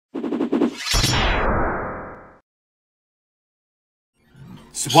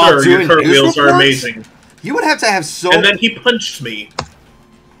Sir, your cartwheels are amazing. You would have to have so... And then he punched me.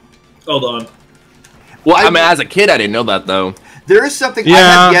 Hold on. Well, I mean, as a kid, I didn't know that, though. There is something... I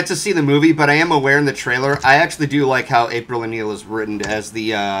have yet to see the movie, but I am aware in the trailer. I actually do like how April O'Neil is written as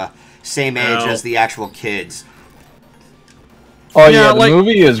the same age as the actual kids. Oh, yeah, the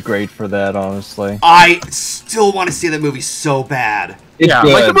movie is great for that, honestly. I still want to see that movie so bad. It's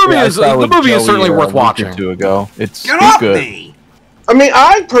good. Like, the movie is certainly worth watching. It's good. Me. I mean,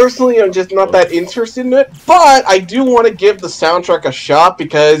 I personally am just not that interested in it, but I do want to give the soundtrack a shot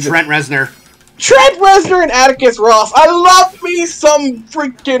because... Trent Reznor and Atticus Ross. I love me some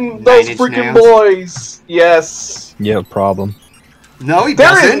freaking... those freaking boys. Yes. You have a problem. No, he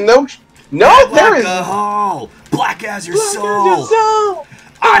doesn't. There is no... there is... Black as your soul.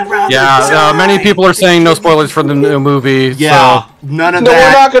 Many people are saying no spoilers for the new movie. Yeah, so. none of that. No,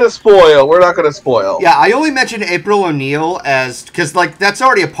 we're not going to spoil. We're not going to spoil. Yeah, I only mentioned April O'Neil as... because, like, that's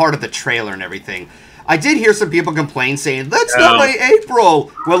already a part of the trailer and everything. I did hear some people complain saying, that's not my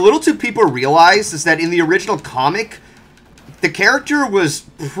April. What little do people realize is that in the original comic, the character was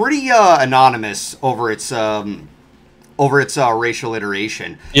pretty anonymous over its racial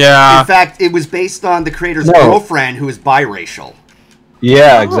iteration. Yeah. In fact, it was based on the creator's girlfriend who is biracial.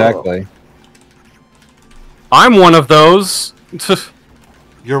 Yeah, exactly. I'm one of those.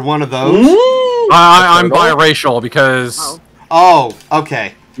 You're one of those? I'm biracial because... Oh,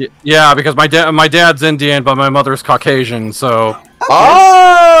 okay. Yeah, because my dad's Indian, but my mother's Caucasian, so... Okay.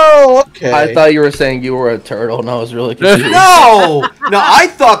 Oh, okay. I thought you were saying you were a turtle, and I was really confused. No, I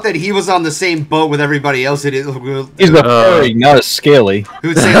thought that he was on the same boat with everybody else. He's a furry, not a scaly. Who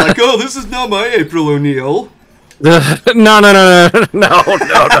would say like, "Oh, this is not my April O'Neil." No.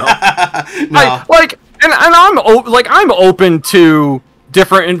 I'm open to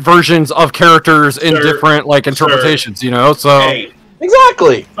different versions of characters in different interpretations. You know, so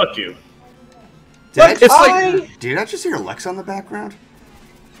exactly. Fuck you. Did I just hear Lex on the background?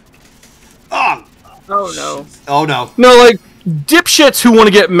 Oh no. Oh no. No, like, dipshits who want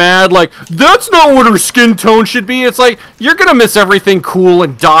to get mad, like, that's not what her skin tone should be. It's like, you're gonna miss everything cool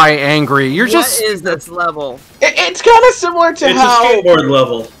and die angry. What is this level? It's kind of similar to how... It's a skateboard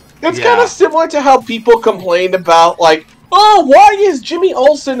level. It's kind of similar to how people complained about, like, oh, why is Jimmy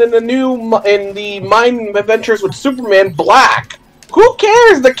Olsen in the Mind Adventures with Superman black? Who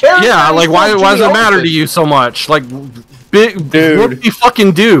cares? The character. Yeah, like why does it matter to you so much? Like, dude, what do you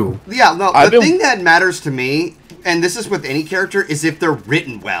fucking do? Yeah, no. The thing that matters to me, and this is with any character, is if they're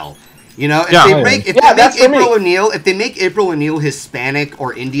written well. You know, if they make April O'Neil Hispanic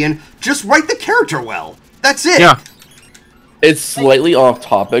or Indian, just write the character well. That's it. Yeah. It's slightly off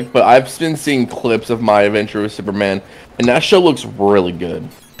topic, but I've been seeing clips of My Adventure with Superman, and that show looks really good.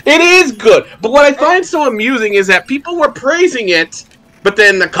 It is good, but what I find so amusing is that people were praising it, but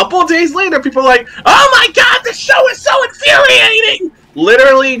then a couple of days later, people are like, "Oh my god, the show is so infuriating!"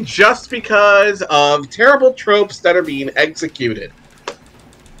 Literally just because of terrible tropes that are being executed.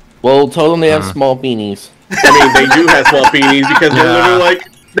 Well, tell them they have small beanies. I mean, they do have small beanies because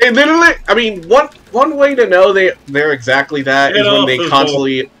they're literally I mean, one way to know they're exactly that is when they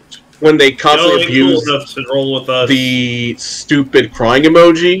constantly abuse the stupid crying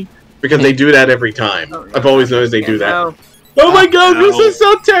emoji, because they do that every time. I've always noticed they do that. Oh my god, this is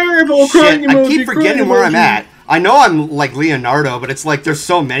so terrible! Crying emoji, I keep forgetting where I'm at. I know I'm like Leonardo, but it's like there's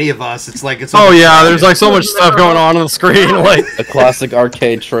so many of us. It's like it's. Oh yeah, there's like so much stuff going on the screen. Like the classic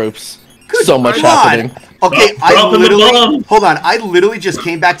arcade tropes. So much happening. Okay, hold on. I literally just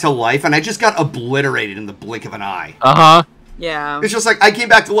came back to life, and I just got obliterated in the blink of an eye. Yeah. It's just like I came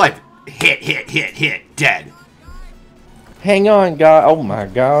back to life. Hit, dead. Hang on, God. Oh my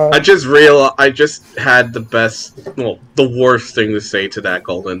god. I just had the worst thing to say to that,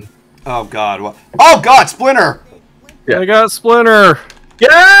 Golden. Oh god. Oh god, Splinter! Yeah. I got Splinter.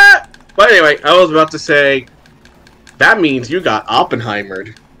 Yeah! But anyway, I was about to say, that means you got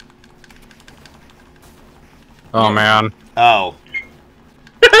Oppenheimered. Oh man. Oh.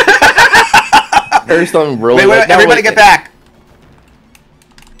 There's something really... Wait, everybody get back!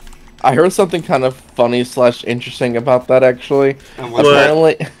 I heard something kind of funny / interesting about that, actually.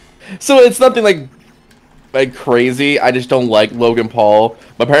 Apparently, so it's nothing like crazy. I just don't like Logan Paul.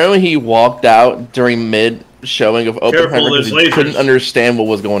 But apparently, he walked out during mid-showing of Oppenheimer because he couldn't understand what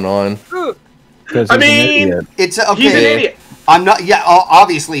was going on. I mean, it's okay. He's an idiot. I'm not. Yeah,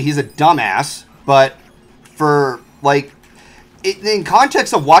 obviously he's a dumbass. But for in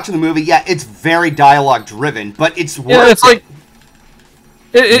context of watching the movie, yeah, it's very dialogue driven. But it's worth. Yeah, it's like.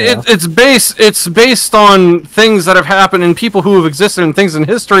 It's based on things that have happened and people who have existed and things in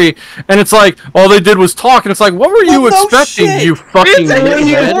history, and it's like all they did was talk, and it's like, what were you expecting? Shit. You fucking It's a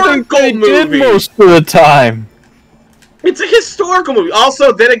historical movie most of the time. It's a historical movie.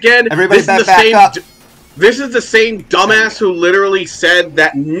 Also, then again, Everybody this is the same dumbass who literally said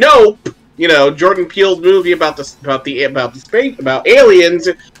that Nope, Jordan Peele's movie about aliens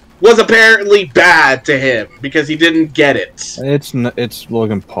was apparently bad to him because he didn't get it. It's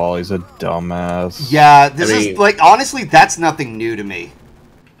Logan Paul. He's a dumbass. Yeah, this is like honestly, that's nothing new to me.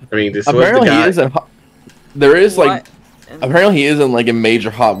 I mean, this apparently was the guy. Apparently he isn't like in major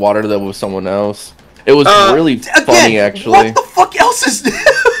hot water though with someone else. It was really funny, actually. What the fuck else is new?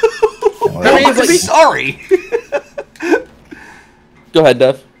 I'm sorry. Go ahead,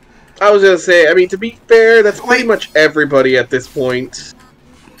 Dev. I was gonna say, I mean, to be fair, that's pretty much everybody at this point.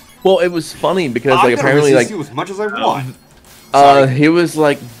 Well, it was funny because like apparently like you as much as I want. He was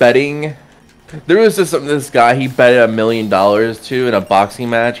like betting. There was this guy he betted $1 million to in a boxing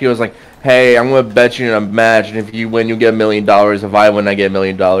match. He was like, "Hey, I'm gonna bet you in a match, and if you win, you get $1 million. If I win, I get $1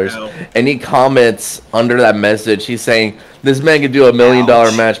 million." And he comments under that message. He's saying, "This man could do $1 million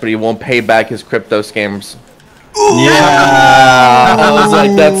match, but he won't pay back his crypto scams." Yeah, I was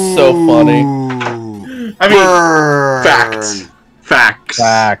like, "That's so funny." I mean,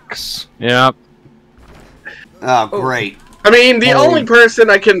 facts. Yeah. Oh, great. I mean, the only person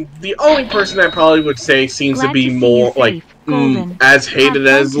I probably would say seems to be more like as hated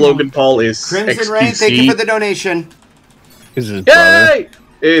as Logan Paul is Crimson XQC. Rain, thank you for the donation. Is his brother?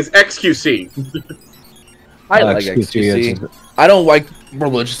 Is XQC. I like XQC. I don't like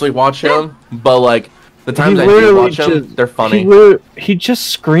religiously watch him, but like the times I do watch him, they're funny. He just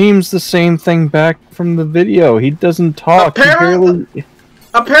screams the same thing back from the video. He doesn't talk.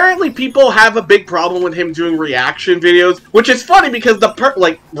 Apparently, people have a big problem with him doing reaction videos, which is funny because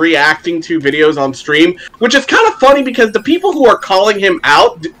reacting to videos on stream, which is kind of funny because the people who are calling him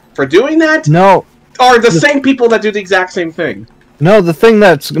out for doing that are the same people that do the exact same thing. No,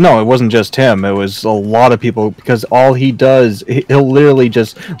 it wasn't just him. It was a lot of people because all he does, he'll literally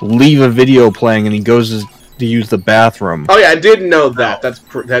just leave a video playing and he goes to use the bathroom. Oh yeah, I didn't know that.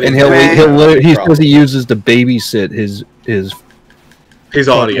 He says he uses to babysit his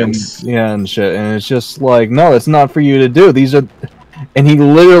audience. And shit. And it's just like, no, it's not for you to do. And he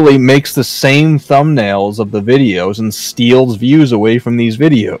literally makes the same thumbnails of the videos and steals views away from these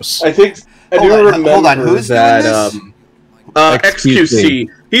videos. I do remember who's that doing this? XQC.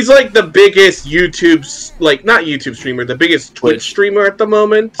 He's like the biggest not YouTube streamer, the biggest Twitch streamer at the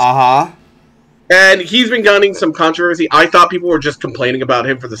moment. And he's been getting some controversy. I thought people were just complaining about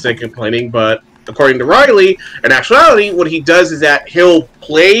him for the sake of complaining, but according to Riley, in actuality, what he does is that he'll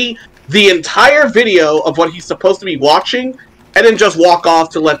play the entire video of what he's supposed to be watching, and then just walk off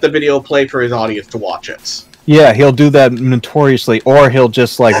to let the video play for his audience to watch it. Yeah, he'll do that notoriously, or he'll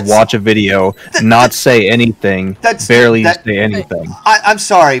just watch a video, not say anything, barely say anything. I'm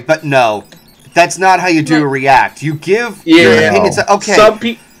sorry, but no. That's not how you do a react. You give your opinions. Okay. Some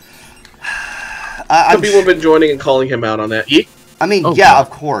people have been joining and calling him out on that. I mean, of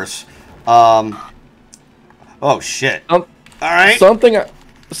course. Oh shit! All right.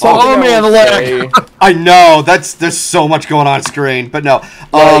 I know there's so much going on screen, but no.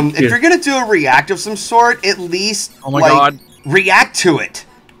 If you're gonna do a react of some sort, at least react to it.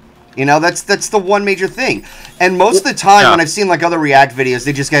 That's the one major thing. And most of the time, when I've seen other react videos,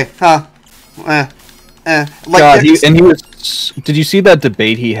 they just go, did you see that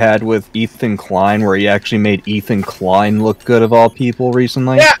debate he had with Ethan Klein, where he actually made Ethan Klein look good of all people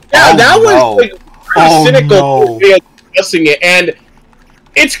recently? Yeah, that was cynical way of discussing it, and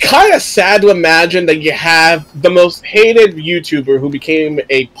it's kind of sad to imagine that you have the most hated YouTuber who became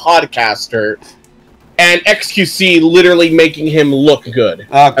a podcaster, and XQC literally making him look good.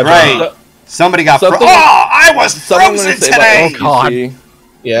 Great. Somebody got I was frozen today! Oh, God.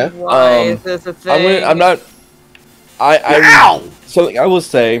 Yeah. Why is this a thing? Something I will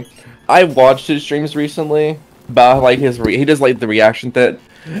say, I watched his streams recently about he does the reaction that,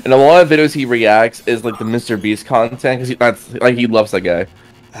 and a lot of videos he reacts is the Mr. Beast content because he loves that guy,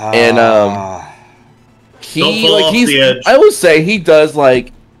 and I will say he does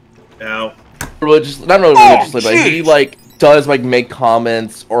not really religiously, but he does like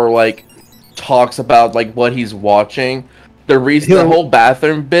comments or like talks about like what he's watching. The reason the whole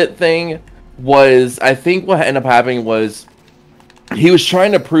bathroom bit thing was, I think what ended up happening was he was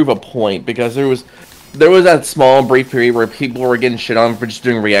trying to prove a point, because there was that small brief period where people were getting shit on for just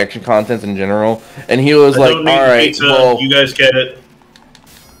doing reaction content in general, and he was like, all right, well, you guys get it.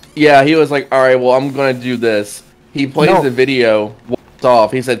 Yeah, he was like, all right, well, I'm gonna do this. He plays the video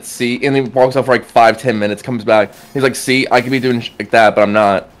off. He said, "See," and he walks off for like 5-10 minutes. Comes back. He's like, "See, I could be doing like that, but I'm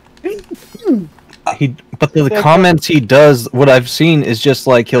not." But the comments he does, what I've seen is just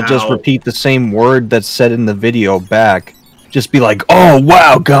like he'll just repeat the same word that's said in the video back. Just be like, "Oh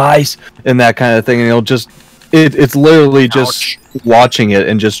wow, guys," and that kind of thing, and he'll just it's literally just watching it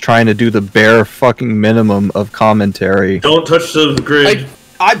and just trying to do the bare fucking minimum of commentary. Don't touch the grid.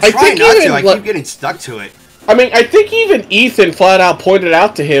 I'm trying not to. I keep getting stuck to it. I mean, I think even Ethan flat out pointed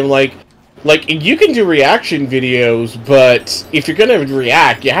out to him, like you can do reaction videos, but if you're gonna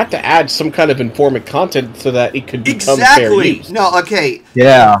react, you have to add some kind of informative content so that it could become fair use. No, okay.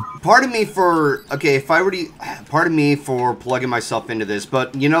 Yeah. Pardon me for plugging myself into this,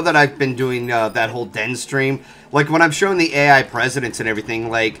 but you know that I've been doing that whole Den stream. Like when I'm showing the AI presidents and everything,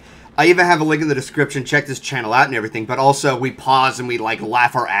 like I even have a link in the description. Check this channel out and everything. But also we pause and we like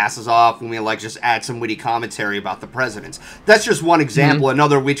laugh our asses off and we like just add some witty commentary about the presidents. That's just one example.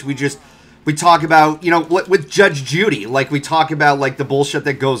 Another which we talk about, you know, with Judge Judy, like we talk about like the bullshit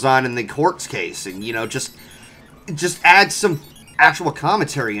that goes on in the courts case, and you know, just add some actual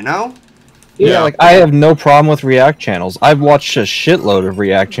commentary, you know? Yeah, like I have no problem with React channels. I've watched a shitload of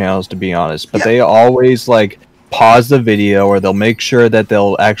React channels, to be honest, but they always like pause the video, or they'll make sure that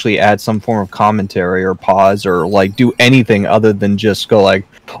they'll actually add some form of commentary or pause or like do anything other than just go like,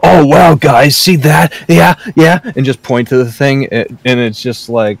 "Oh wow, guys, see that? Yeah, and just point to the thing, and it's just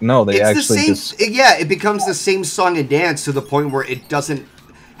like, no, they actually just it becomes the same song and dance to the point where it doesn't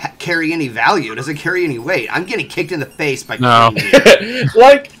carry any value. It doesn't carry any weight. I'm getting kicked in the face by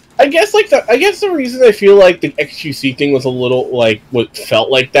like. I guess the reason I feel like the XQC thing was a little like what felt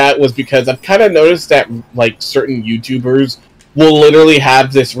like that was because I've kind of noticed that like certain YouTubers will literally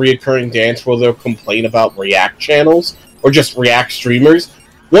have this reoccurring dance where they'll complain about React channels or just React streamers.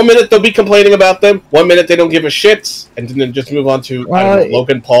 1 minute they'll be complaining about them, 1 minute they don't give a shit, and then just move on to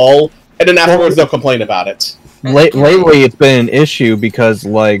Logan Paul, and then afterwards they'll complain about it. Lately, it's been an issue because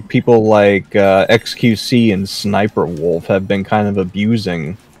like people like XQC and Sniper Wolf have been kind of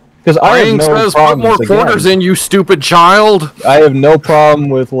abusing. Because I have no problem. Put more quarters in, you stupid child. I have no problem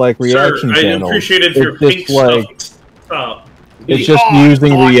with like reaction channels. I appreciate it for your pink stuff. It's just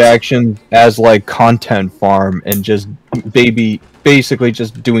using reactions as like content farm and just basically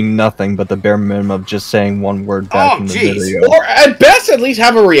just doing nothing but the bare minimum of just saying one word back in the video. Or at best, at least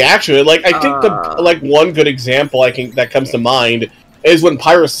have a reaction. Like I think the one good example that comes to mind is when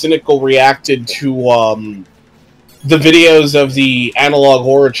Pyrocynical reacted to the videos of the analog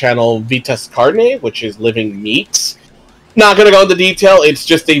horror channel Vitas Carne, which is Living Meats. Not going to go into detail, it's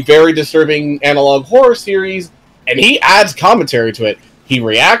just a very disturbing analog horror series, and he adds commentary to it. He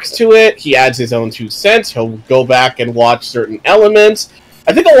reacts to it, he adds his own 2 cents, he'll go back and watch certain elements.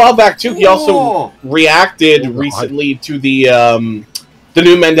 I think a while back, too, he also reacted recently to the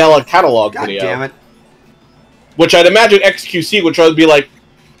new Mandela catalog video. Damn it. Which I'd imagine XQC would try to be like,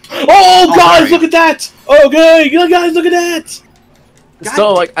 "Oh, guys, look at that! Okay, guys, look at that!"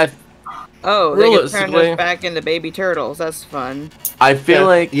 So, like, they can turn us back into baby turtles. That's fun. I feel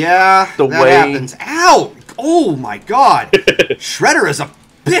like the way happens. Ow! Oh my god! Shredder is a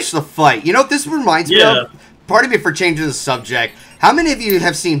bitch to fight. You know what this reminds me of? Pardon me for changing the subject. How many of you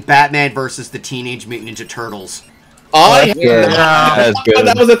have seen Batman versus the Teenage Mutant Ninja Turtles?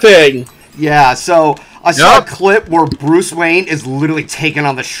 That was a thing. Yeah, so I saw a clip where Bruce Wayne is literally taking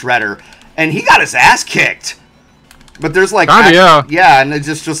on the Shredder, and he got his ass kicked. But there's like, and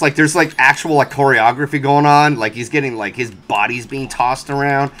it's just like there's like actual like choreography going on. Like he's getting like his body's being tossed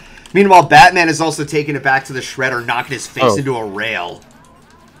around. Meanwhile, Batman is also taking it back to the Shredder, knocking his face into a rail.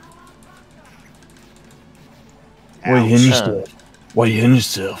 Why you hinge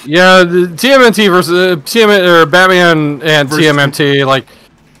yourself? Yeah, the TMNT versus or Batman and TMNT, like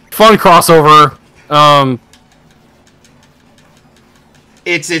fun crossover.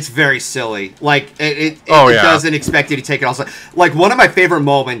 It's very silly. Like it doesn't expect you to take it also. Like one of my favorite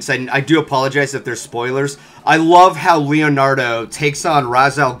moments, and I do apologize if there's spoilers. I love how Leonardo takes on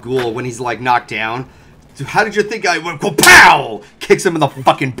Ra's al Ghul when he's like knocked down. Dude, how did you think I would go? Pow! Kicks him in the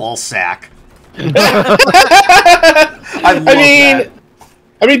fucking ball sack. I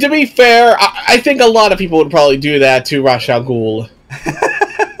mean, to be fair, I think a lot of people would probably do that to Ra's al Ghul.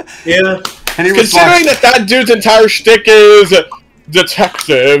 Yeah. Considering that dude's entire shtick is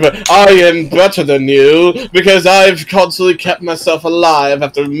detective, I am better than you because I've constantly kept myself alive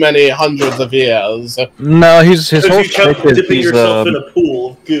after many hundreds of years. No, his whole shtick is dipping yourself in a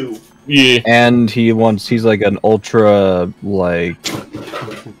pool of goo. Yeah. And he's like an ultra like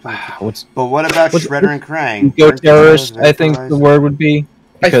But what about Shredder and Krang? Go terrorist, I think the word would be.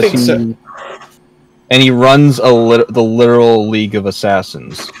 I think so. and he runs the literal League of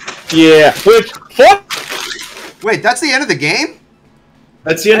Assassins. Yeah, which Wait, that's the end of the game?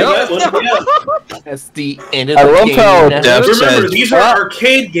 That's the end of that one. Yeah. That's the end of the I love game. how Remember, these are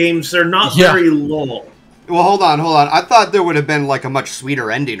arcade games. They're not very long. Well, hold on. I thought there would have been like a much sweeter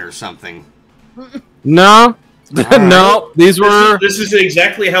ending or something. No. No. These were... This is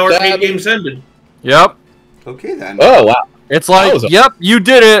exactly how arcade games ended. Yep. Okay, then. Oh, wow. It's like, yep, you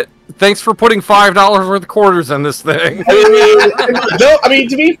did it. Thanks for putting $5 worth of quarters in this thing. I mean,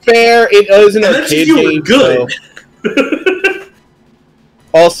 to be fair, it is an arcade game. Good. So.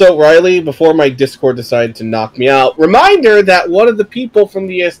 Also, Riley, before my Discord decided to knock me out, reminder that one of the people from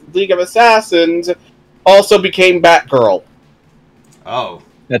the League of Assassins also became Batgirl. Oh.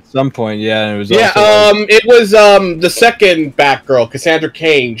 At some point, yeah, and it was it was the second Batgirl, Cassandra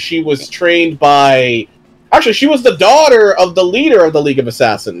Cain. She was trained by... Actually, she was the daughter of the leader of the League of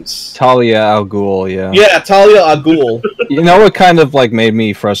Assassins. Talia al Ghul, yeah. Yeah, Talia al Ghul. You know what kind of like made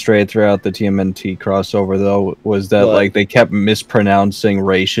me frustrated throughout the TMNT crossover though was that like they kept mispronouncing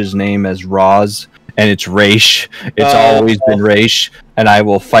Raish's name as Roz, and it's Raish. It's always been Raish, and I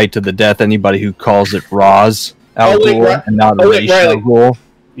will fight to the death anybody who calls it Roz al Ghul and not Raish al Ghul.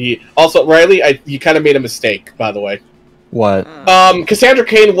 Yeah. Also, Riley, you kind of made a mistake, by the way. What? Cassandra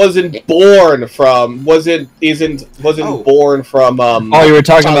Cain wasn't born from. Wasn't born from. Oh, you were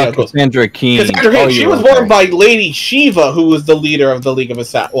talking about Cassandra Cain. Cassandra Cain. She was born by Lady Shiva, who was the leader of the League of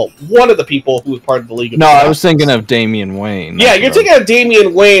Assassins. Well, one of the people who was part of the League of Assassins. No, I was thinking of Damian Wayne. Yeah, you're thinking of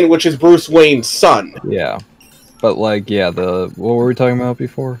Damian Wayne, which is Bruce Wayne's son. Yeah, but like, yeah, what were we talking about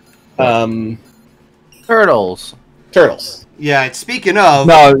before? Turtles. Yeah, speaking of...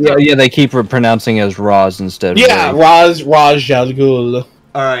 No, yeah, they keep pronouncing it as Roz instead of Roz al Ghul.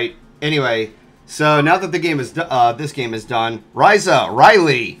 Alright, anyway, so now that the game is this game is done,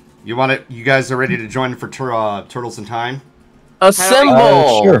 Riley, you guys are ready to join for Turtles in Time?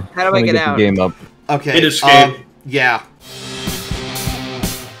 Assemble! Sure. How do I get out? The game up. Okay. It is game. Yeah.